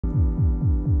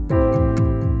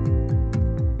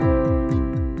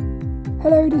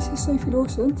Hello, this is Sophie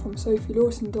Lawson from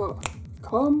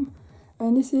sophielawson.com,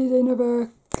 and this is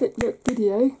another Click Look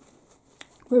video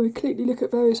where we quickly look at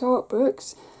various art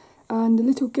books. And the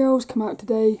little girl's come out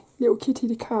today, little Kitty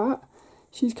the cat.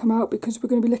 She's come out because we're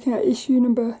going to be looking at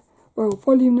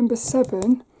volume number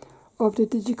 7 of the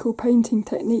Digital Painting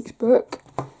Techniques book.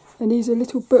 And these are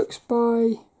little books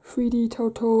by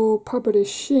 3Dtotal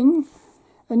Publishing,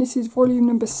 and this is volume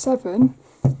number 7,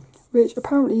 which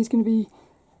apparently is going to be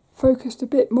focused a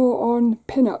bit more on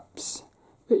pin-ups,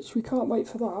 which we can't wait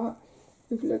for that.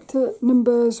 We've looked at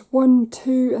numbers 1,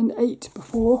 2 and 8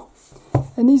 before,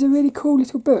 and these are really cool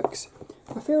little books.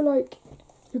 I feel like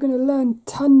you're going to learn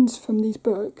tons from these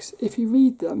books if you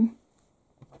read them,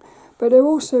 but they're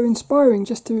also inspiring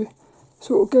just to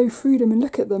sort of go through them and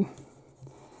look at them.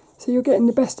 So you're getting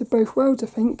the best of both worlds, I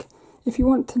think. If you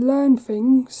want to learn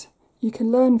things, you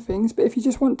can learn things, but if you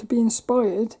just want to be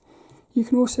inspired, you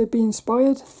can also be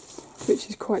inspired, which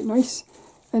is quite nice.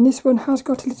 And this one has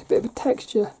got a little bit of a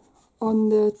texture on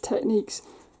the techniques.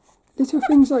 Little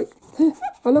things like,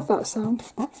 I love that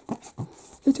sound.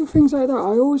 Little things like that,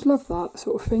 I always love that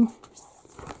sort of thing.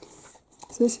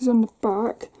 So this is on the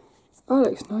back. That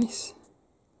looks nice.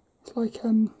 It's like,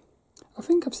 I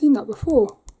think I've seen that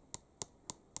before.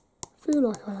 I feel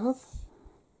like I have.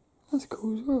 That's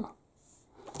cool as well.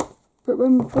 But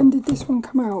when did this one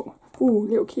come out? Oh,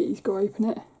 little kitty's got to open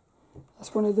it.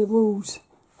 That's one of the rules.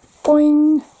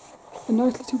 Boing! A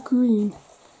nice little green.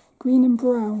 Green and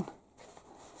brown.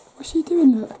 What's she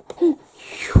doing, look?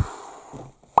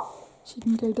 She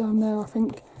can go down there, I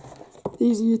think.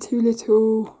 These are your two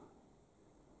little...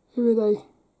 Who are they?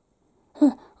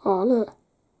 Oh, look.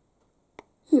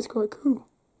 It's quite cool.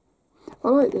 I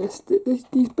like this.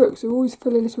 These books are always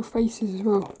full of little faces as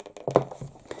well,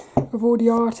 of all the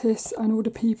artists and all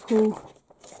the people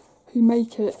who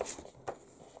make it.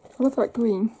 I love that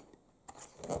green.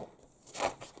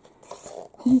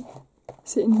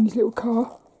 Sitting in his little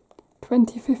car.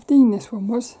 2015 this one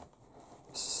was.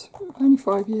 It's only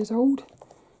 5 years old.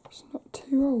 It's not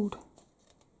too old.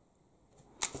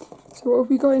 So what have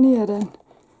we got in here then?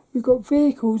 We've got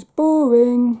vehicles.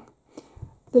 Boring.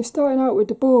 They're starting out with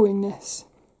the boringness.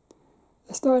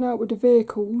 They're starting out with the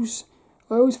vehicles.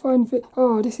 I always find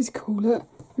oh, this is cool. Look.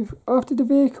 After the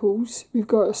vehicles, we've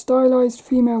got stylised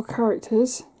female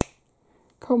characters.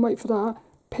 Can't wait for that.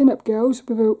 Pin-up girls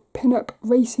with a pin-up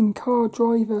racing car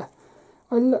driver.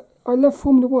 I love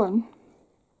Formula 1.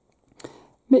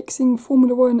 Mixing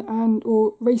Formula 1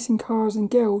 or racing cars and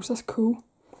girls, that's cool.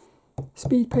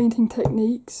 Speed painting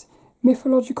techniques.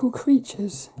 Mythological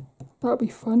creatures. That'll be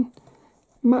fun.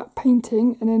 Matte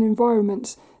painting and then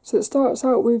environments. So it starts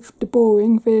out with the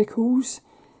boring vehicles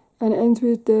and it ends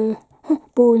with the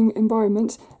boring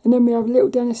environments, and then we have little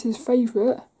Dennis's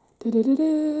favourite,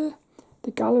 the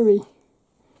gallery.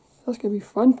 That's going to be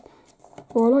fun.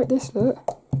 Oh, I like this, look.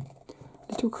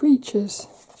 Little creatures.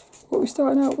 What are we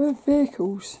starting out with?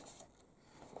 Vehicles.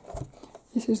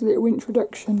 This is a little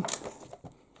introduction.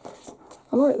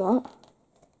 I like that.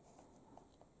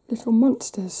 Little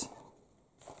monsters.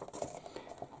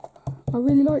 I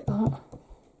really like that.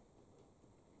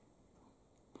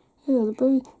 Yeah,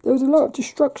 there was a lot of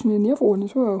destruction in the other one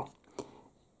as well.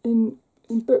 In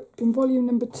volume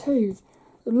number 2,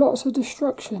 lots of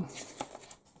destruction.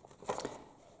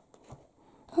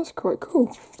 That's quite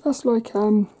cool. That's like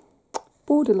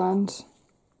Borderlands.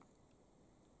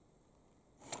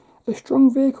 A strong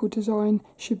vehicle design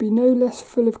should be no less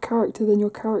full of character than your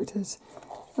characters.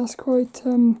 That's quite.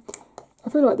 I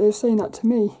feel like they're saying that to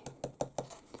me.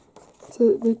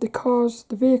 So the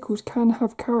vehicles can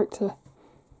have character.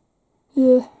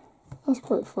 Yeah, that's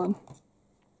quite fun.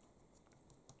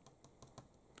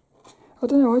 I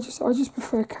don't know, I just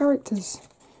prefer characters.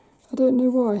 I don't know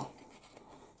why. I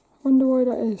wonder why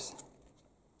that is.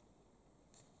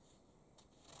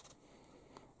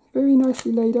 Very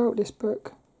nicely laid out, this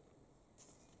book.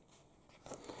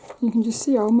 You can just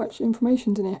see how much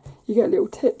information's in here. You get little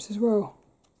tips as well,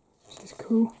 which is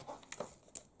cool.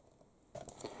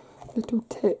 Little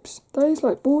tips. That is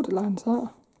like Borderlands,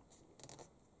 that.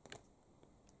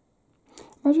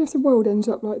 Imagine if the world ends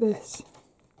up like this.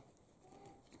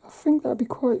 I think that'd be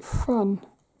quite fun.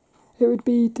 It would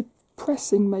be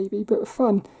depressing maybe, but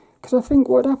fun. Because I think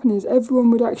what would happen is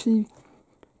everyone would actually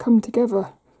come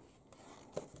together.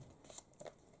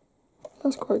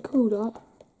 That's quite cool, that.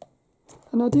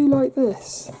 And I do like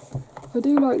this. I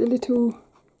do like the little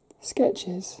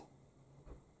sketches.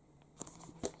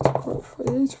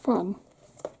 It is fun.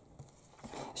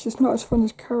 It's just not as fun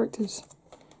as characters.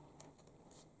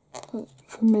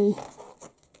 For me.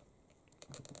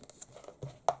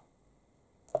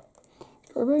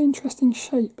 Got a very interesting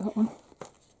shape, that one.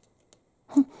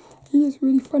 He is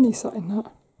really funny setting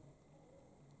that.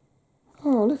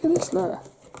 Oh, look at this there.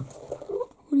 All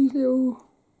these little...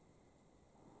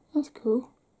 That's cool.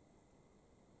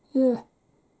 Yeah.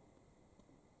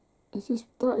 It's just,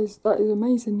 that is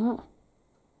amazing, that. All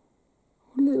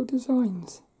little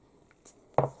designs.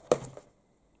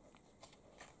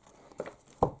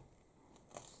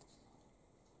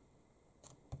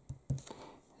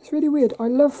 It's really weird. I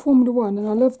love Formula 1 and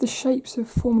I love the shapes of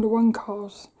Formula 1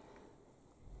 cars.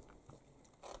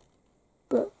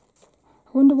 But I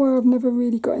wonder why I've never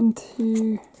really got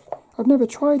into... I've never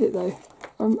tried it though.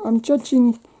 I'm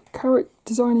judging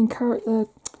designing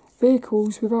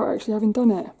vehicles without actually having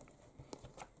done it.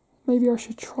 Maybe I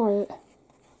should try it.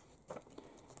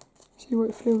 See what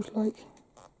it feels like.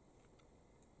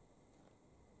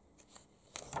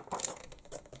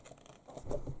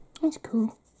 That's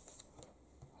cool.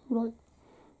 Like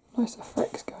nice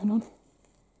effects going on.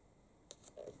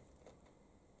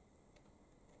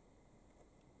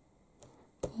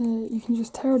 Yeah, you can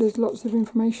just tell there's lots of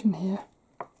information here.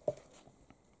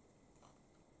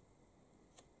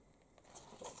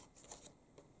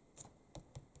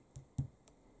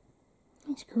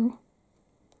 That's cool.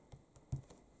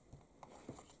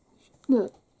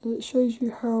 Look, it shows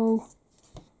you how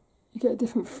you get a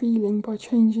different feeling by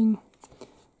changing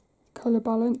colour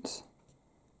balance,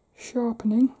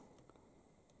 sharpening,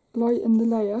 lighten the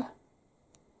layer,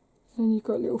 and then you've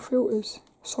got little filters,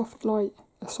 a soft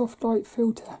light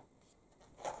filter.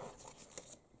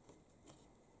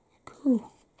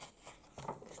 Cool.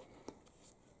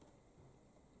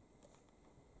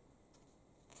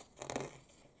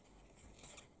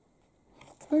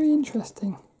 Very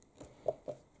interesting,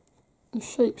 the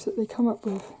shapes that they come up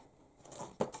with.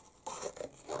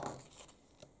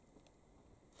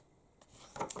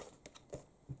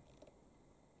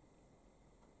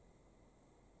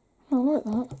 I like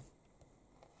that.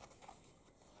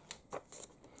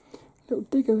 Little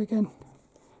digger again.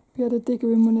 We had a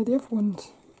digger in one of the other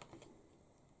ones.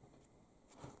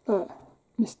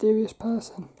 Mysterious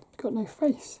person. He's got no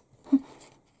face.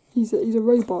 He's a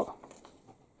robot.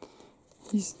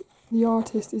 The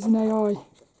artist is an AI.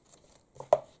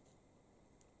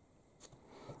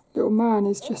 Little man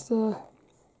is just like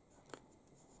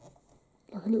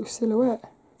a little silhouette.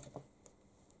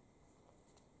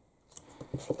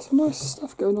 Some nice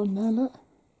stuff going on there, look.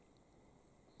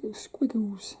 Little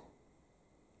squiggles.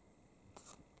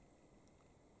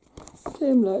 Look at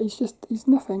him, look, he's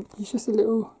nothing. He's just a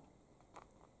little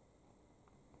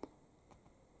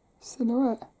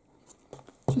silhouette.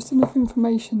 Just enough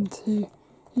information to...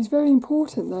 He's very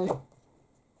important though.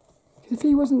 If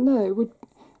he wasn't there, it would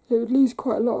lose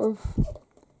quite a lot of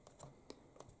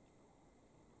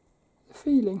the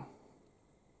feeling.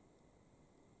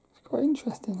 It's quite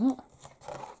interesting, that.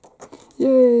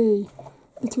 Yay!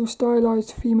 Little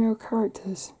stylised female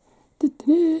characters.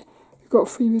 We've got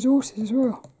free resources as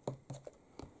well.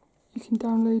 You can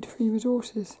download free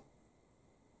resources.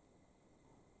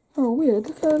 Oh, weird.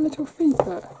 Look at her little feet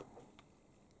there.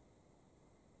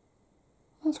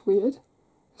 That's weird.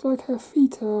 It's like her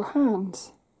feet are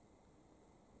hands.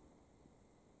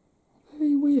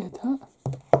 Very weird, that.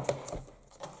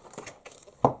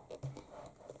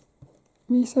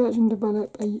 Research and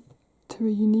develop to a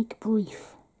unique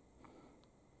brief.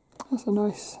 That's a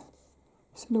nice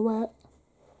silhouette.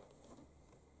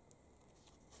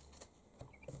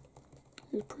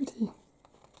 It's pretty.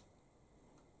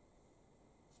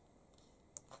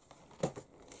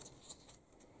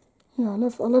 Yeah, I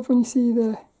love when you see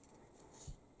the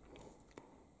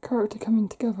character coming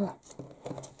together.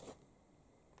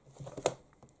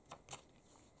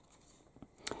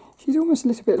 She's almost a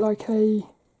little bit like a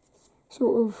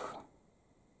sort of,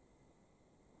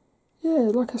 yeah,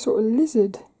 like a sort of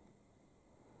lizard.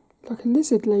 Like a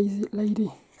lizard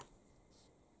lady.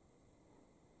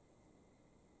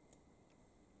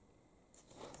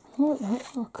 I like that.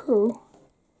 Oh, cool.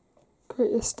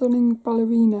 Create a stunning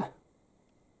ballerina.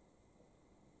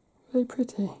 Very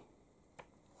pretty.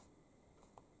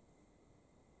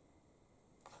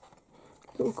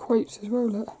 Little quotes as well,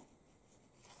 look.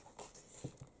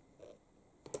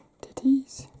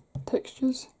 Titties,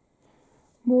 textures,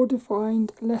 more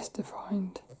defined, less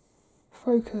defined.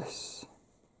 Focus.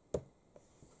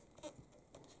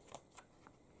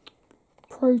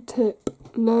 Pro tip,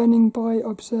 learning by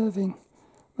observing.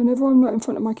 Whenever I'm not in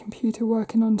front of my computer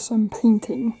working on some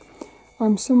painting,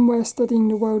 I'm somewhere studying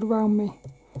the world around me.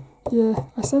 Yeah,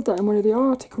 I said that in one of the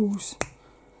articles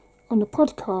on the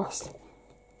podcast.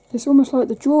 It's almost like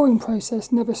the drawing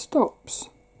process never stops.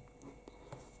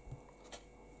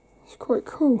 It's quite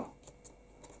cool.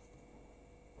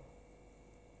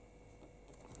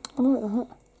 I like that.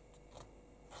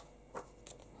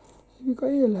 got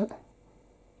here, look.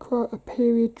 Quite a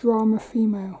period drama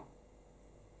female.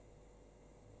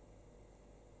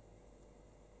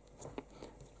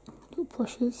 Little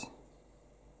brushes.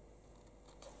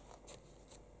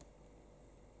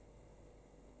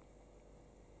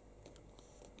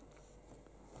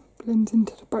 Blends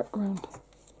into the background.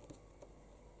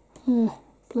 Yeah,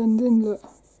 blend in, look.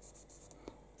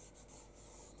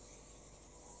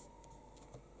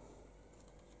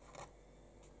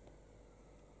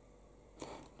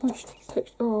 Nice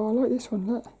texture. Oh, I like this one,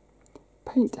 look.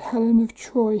 Paint Helen of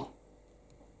Troy.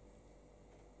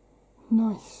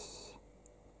 Nice.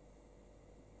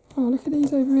 Oh, look at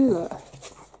these over here, look.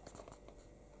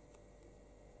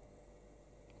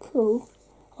 Cool.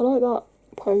 I like that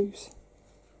pose.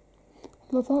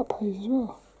 I love that pose as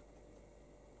well.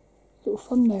 Little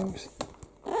thumbnails.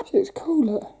 She looks cool,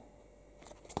 look.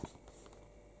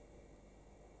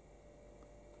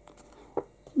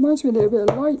 Reminds me a little bit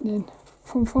of Lightning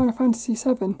from Final Fantasy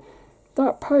VII.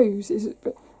 That pose is...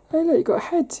 Hey look, you've got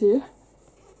heads here.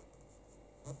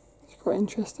 It's quite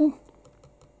interesting.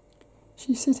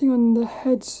 She's sitting on the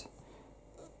heads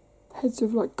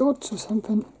of like gods or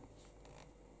something.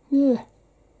 Yeah.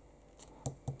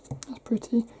 That's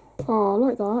pretty. Oh, I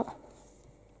like that.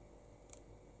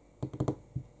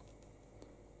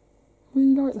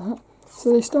 Really like that.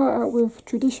 So they start out with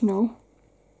traditional.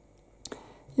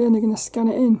 Yeah, and they're going to scan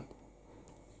it in.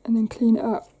 And then clean it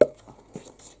up.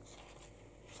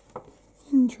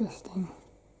 Interesting.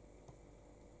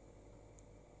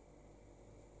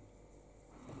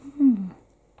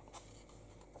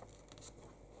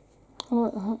 I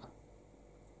like that.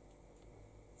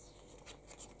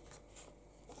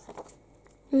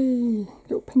 Hey,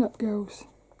 little pin-up girls.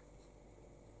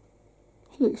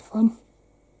 She looks fun.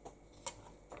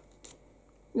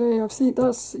 Yeah, I've seen,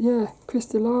 that's, yeah,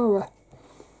 Cristalara.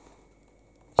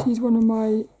 She's one of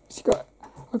my,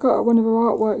 I got one of her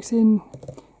artworks in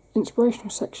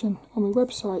inspirational section on my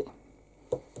website.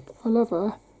 I love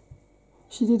her.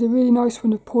 She did a really nice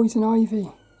one of Poison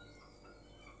Ivy.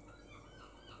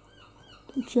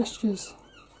 Little gestures.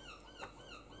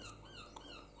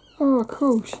 Oh,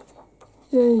 cool.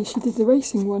 Yay, she did the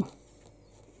racing one.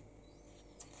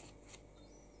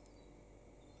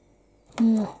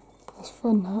 Yeah, that's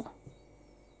fun, that.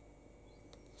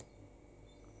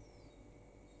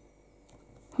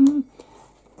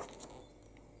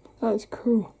 That is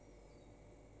cool.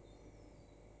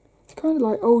 It's kind of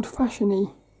like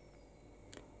old-fashioned-y.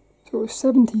 Sort of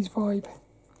 70s vibe.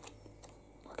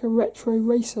 Like a retro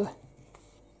racer.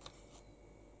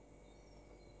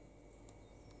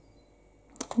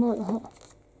 I like that.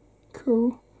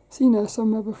 Cool. Seen her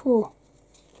somewhere before.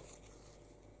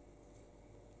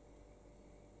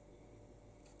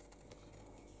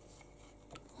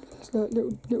 Look at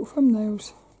those little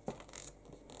thumbnails.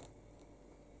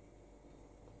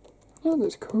 Oh,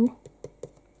 that's cool.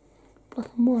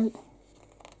 Black and white.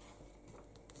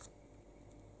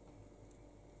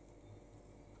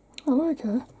 I like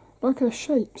her. I like her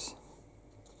shapes.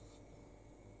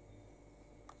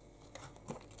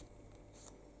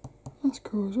 That's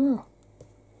cool as well.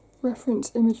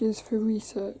 Reference images for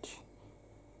research.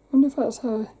 Wonder if that's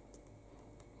her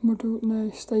model.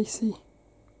 No, Stacy.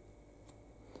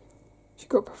 She's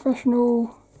got a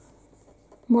professional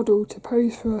model to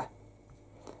pose for her.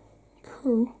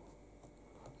 Cool.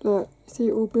 Look, you see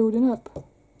it all building up.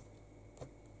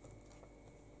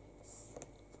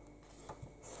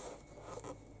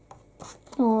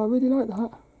 Oh, I really like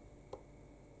that.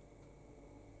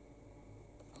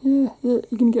 Yeah,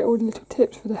 you can get all the little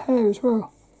tips for the hair as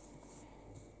well.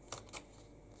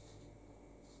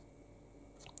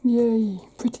 Yay,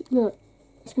 pretty, look,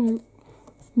 it's going to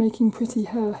making pretty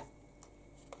hair.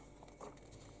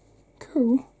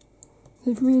 Cool.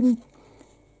 They've really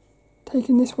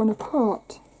taken this one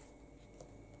apart.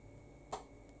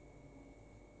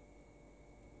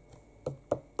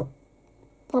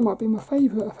 That might be my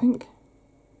favourite, I think.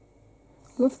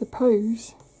 Love the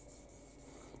pose.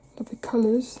 Love the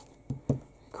colours.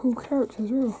 Cool character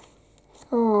as well.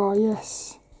 Oh,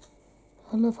 yes.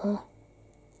 I love her. Look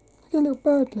at that little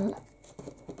bird, look.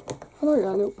 I like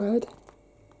that little bird.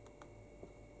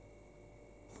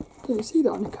 Don't see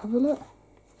that on the cover, look.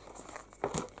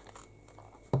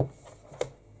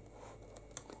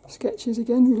 Sketches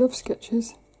again, we love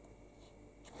sketches.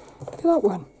 Look at that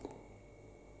one.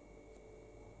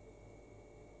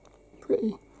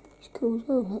 Pretty. It's cool as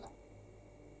well, look.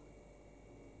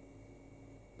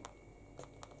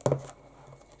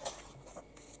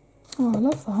 Oh, I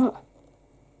love that.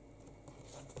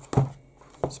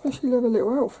 Especially love a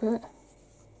little outfit.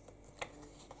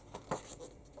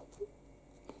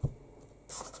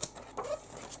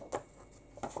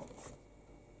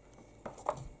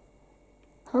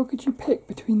 pick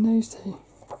between those two.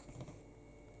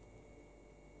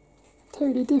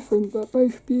 Totally different, but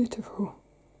both beautiful.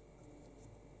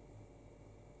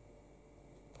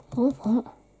 I love that.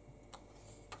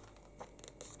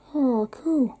 Oh,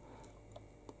 cool.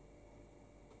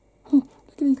 Look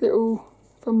at these little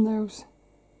thumbnails.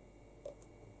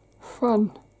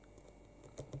 Fun.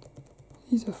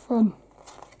 These are fun.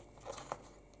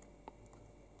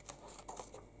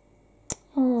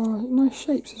 Oh, nice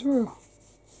shapes as well.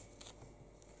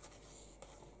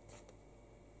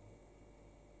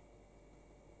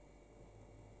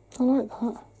 I like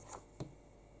that.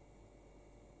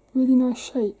 Really nice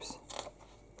shapes.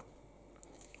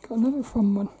 Got another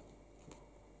fun one.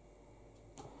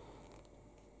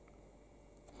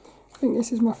 I think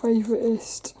this is my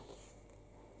favouriteest.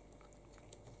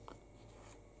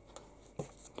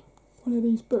 One of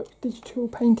these books, digital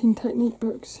painting technique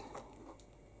books.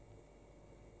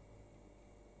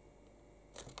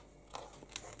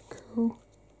 Cool.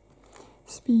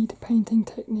 Speed painting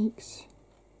techniques.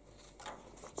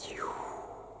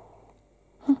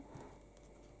 Huh.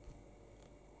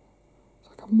 It's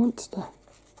like a monster.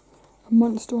 A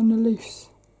monster on the loose.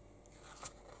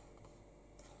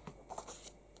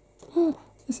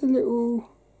 It's a little,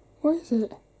 what is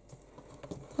it?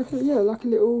 Like a, yeah, like a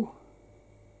little,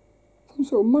 some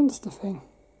sort of monster thing.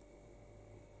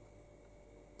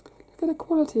 Look at the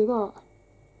quality of that.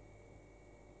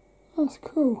 That's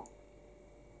cool.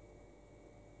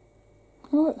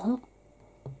 I like that.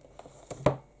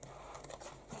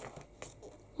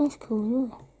 That's cool as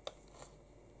well.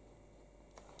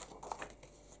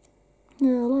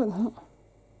 Yeah, I like that.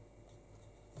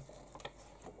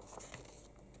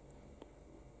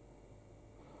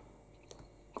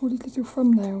 All these little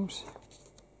thumbnails.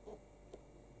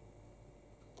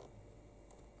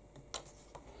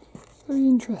 Very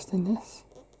interesting, this.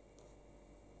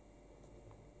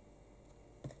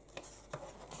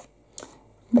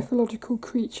 Mythological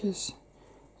creatures.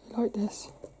 I like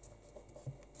this.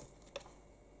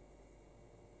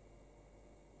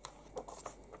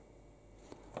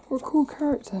 What a cool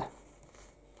character.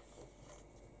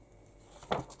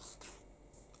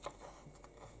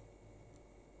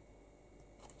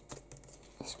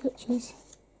 Sketches.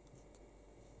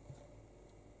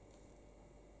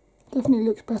 Definitely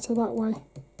looks better that way.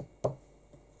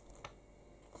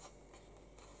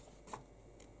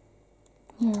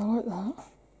 Yeah, I like that.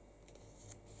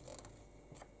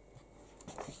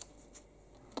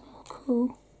 Oh,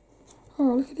 cool.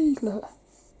 Oh, look at these, look.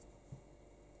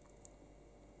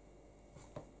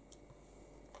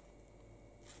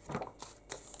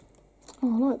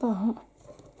 Oh, I like that.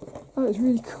 That is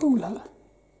really cool, look.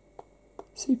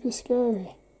 Super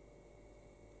scary.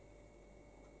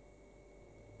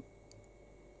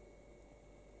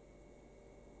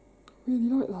 Really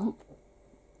like that.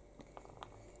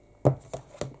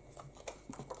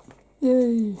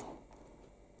 Yay.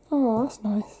 Oh, that's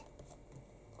nice.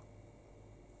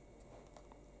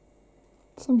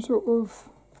 Some sort of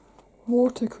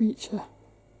water creature.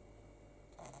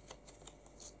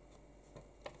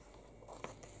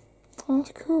 Oh,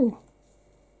 that's cool.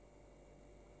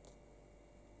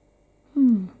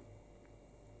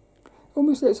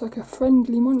 Almost looks like a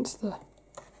friendly monster.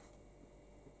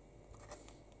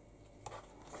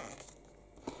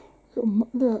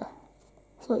 Look,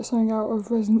 it's like something out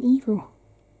of Resident Evil.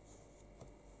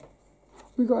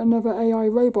 We got another AI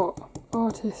robot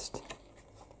artist.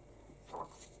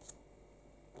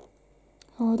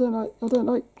 Oh, I don't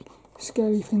like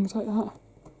scary things like that.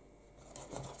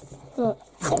 Look.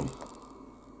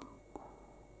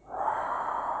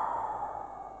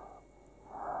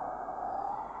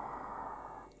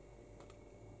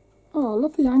 Oh, I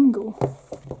love the angle.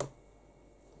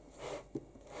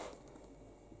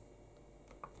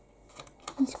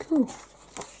 That's cool.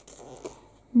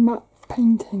 Matte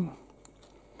painting.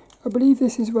 I believe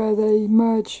this is where they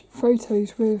merge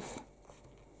photos with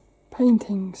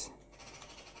paintings.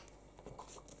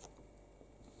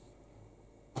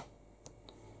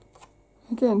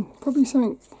 Again, probably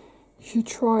something you should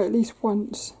try at least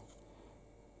once,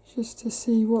 just to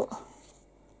see what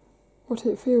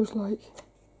it feels like.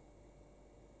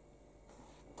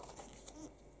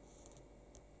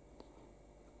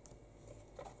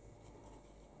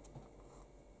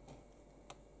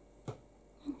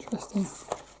 Interesting.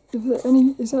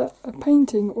 Is that a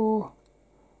painting or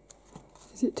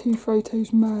is it two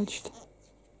photos merged?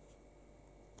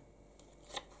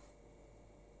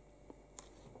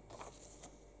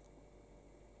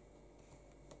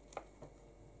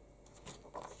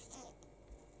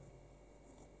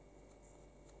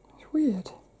 It's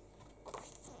weird.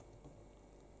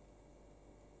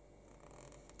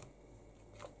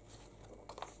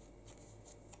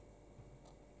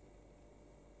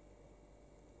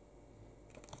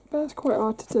 But that's quite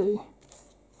hard to do.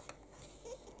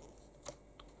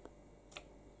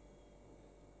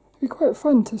 It'd be quite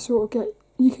fun to sort of get,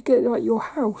 you could get like your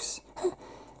house.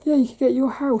 Yeah, you could get your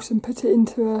house and put it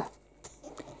into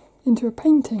a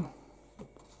painting.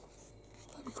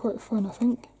 That'd be quite fun, I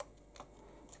think.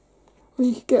 Or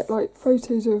you could get like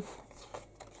photos of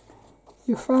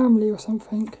your family or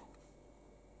something.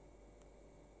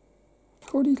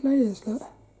 All these layers, look.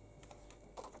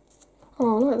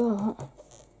 Oh, I like that.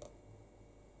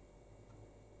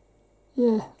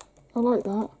 Yeah, I like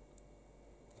that.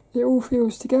 It all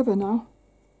feels together now.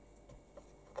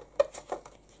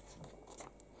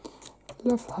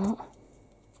 Love that.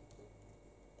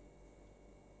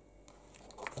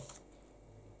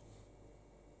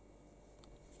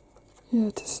 Yeah,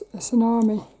 it's an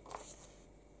army.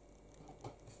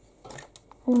 I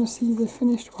want to see the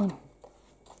finished one.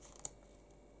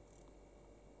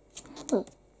 Look.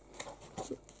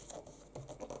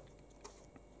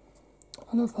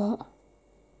 I love that.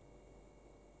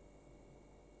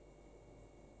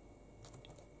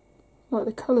 Like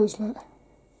the colours, look.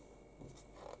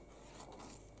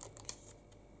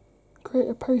 Create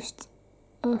a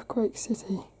post-earthquake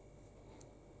city.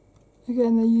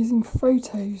 Again, they're using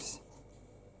photos.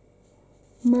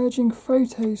 Merging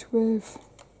photos with...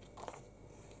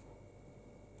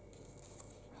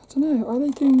 I don't know, are they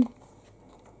doing...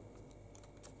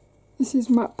 This is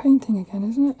matte painting again,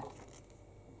 isn't it?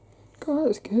 God,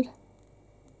 that's good.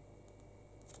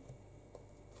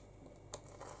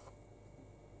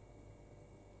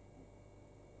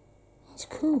 That's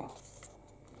cool.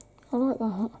 I like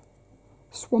that.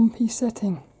 Swampy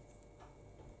setting.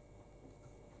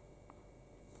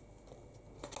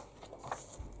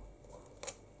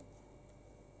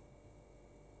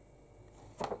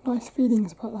 Nice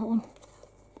feelings about that one.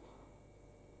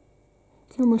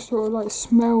 You can almost sort of like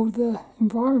smell the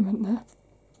environment there.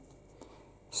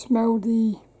 Smell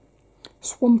the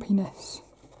swampiness.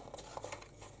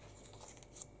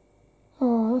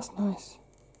 Oh, that's nice.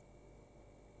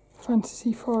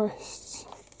 Fantasy forests.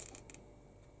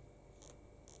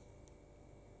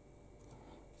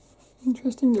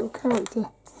 Interesting little character.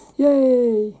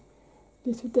 Yay!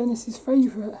 Little Dennis's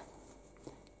favourite.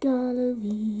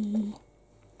 Gallery.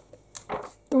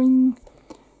 Doing.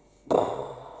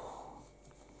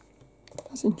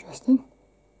 That's interesting.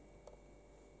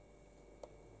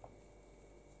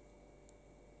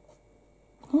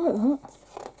 I like that.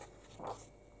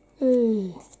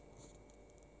 Hey.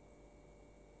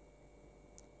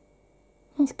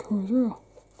 That's cool as well.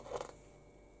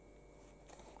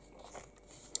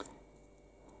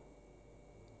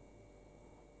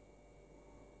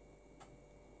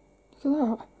 Look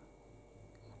at that.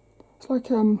 It's like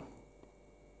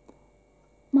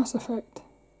Mass Effect.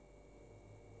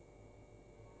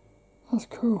 That's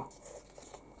cool.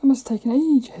 That must have taken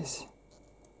ages.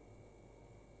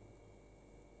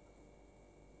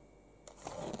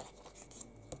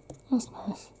 That's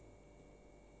nice.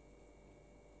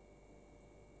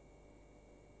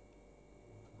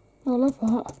 I love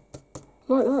that.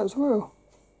 I like that as well.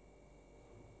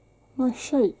 Nice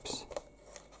shapes.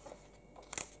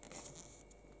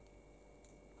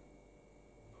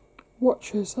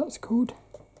 Watchers, that's called.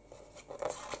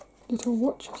 Little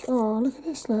watchers. Oh, look at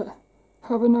this, look.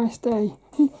 Have a nice day.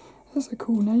 That's a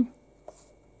cool name.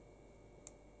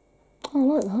 Oh,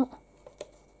 I like that.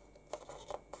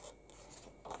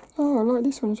 Oh, I like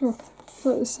this one as well. It's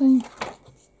like the same.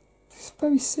 It's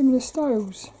very similar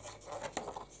styles.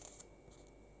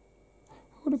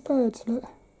 All the birds, look.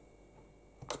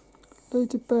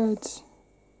 Loads of birds.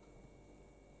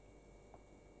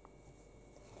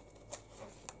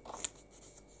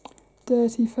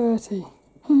 Dirty 30.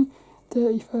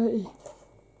 Dirty 30.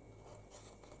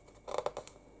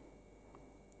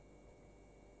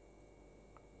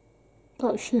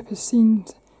 That ship has seen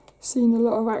a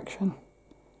lot of action.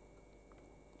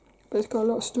 But it's got a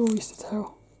lot of stories to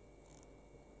tell.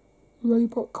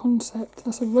 Robot concept.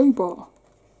 That's a robot.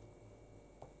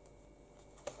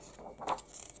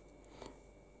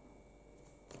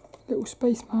 Little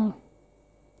spaceman.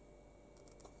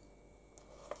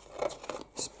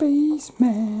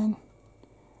 Spaceman.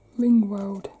 Ring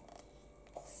world.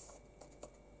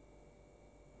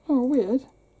 Oh, weird.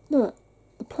 Look,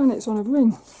 the planet's on a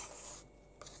ring.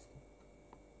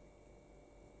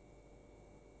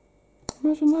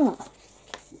 Imagine that.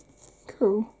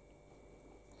 Cool.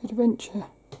 Adventure.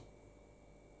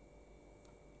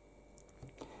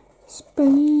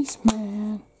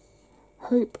 Spaceman.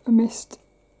 Hope amidst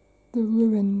the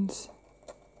ruins.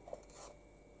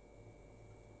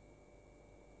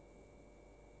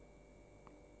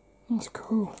 That's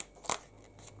cool.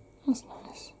 That's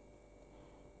nice.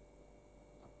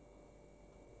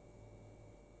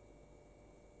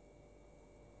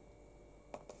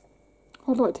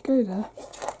 I'd like to go there.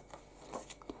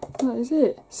 That is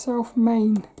it, South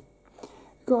Main.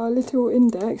 We've got a little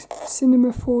index,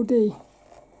 Cinema 4D.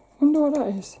 Wonder what that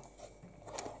is.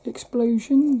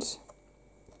 Explosions.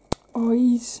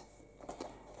 Eyes.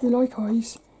 We like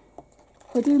eyes.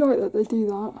 I do like that they do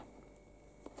that.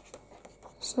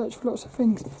 Search for lots of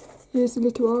things. Here's the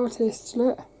little artists,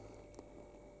 look.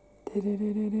 Hey,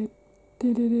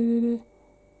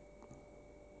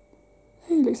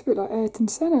 he looks a bit like Ayrton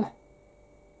Senna.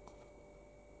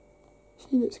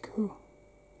 She looks cool.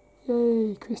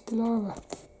 Yay, Chris Delara.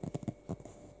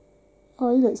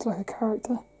 Oh, he looks like a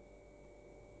character.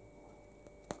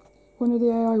 One of the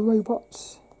AI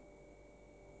robots.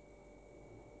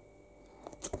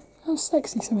 How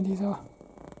sexy some of these are.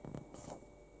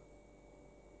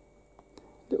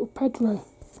 Little Pedro.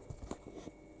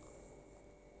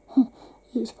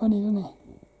 He looks funny, doesn't he?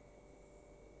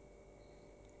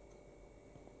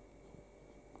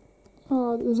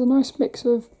 Oh, there's a nice mix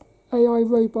of AI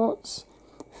robots,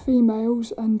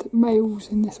 females and males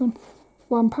in this one.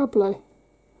 Juan Pablo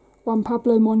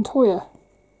Montoya.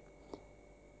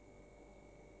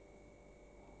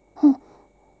 Huh.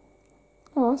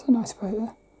 Oh, that's a nice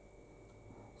photo.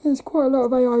 There's quite a lot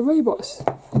of AI robots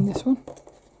in this one.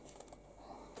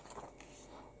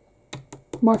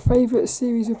 My favourite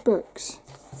series of books,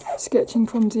 Sketching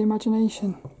from the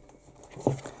Imagination.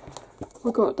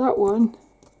 I got that one,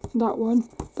 that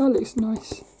looks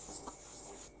nice.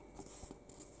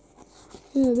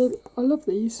 Yeah, I love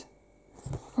these.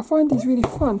 I find these really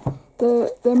fun.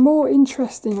 They're more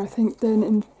interesting, I think,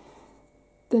 than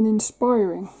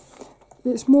inspiring.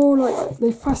 It's more like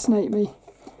they fascinate me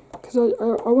because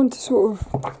I want to sort of.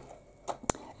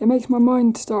 It makes my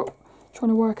mind start trying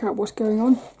to work out what's going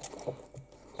on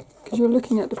because you're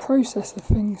looking at the process of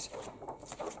things.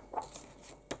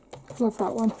 I love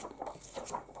that one.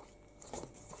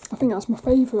 I think that's my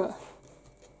favourite.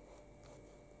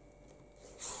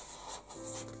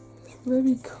 It's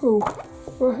really cool.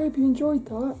 Well, I hope you enjoyed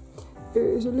that.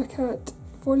 It was a look at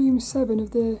Volume 7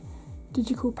 of the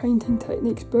Digital Painting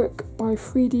Techniques book by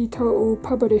 3Dtotal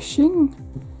Publishing.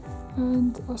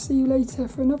 And I'll see you later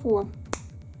for another one.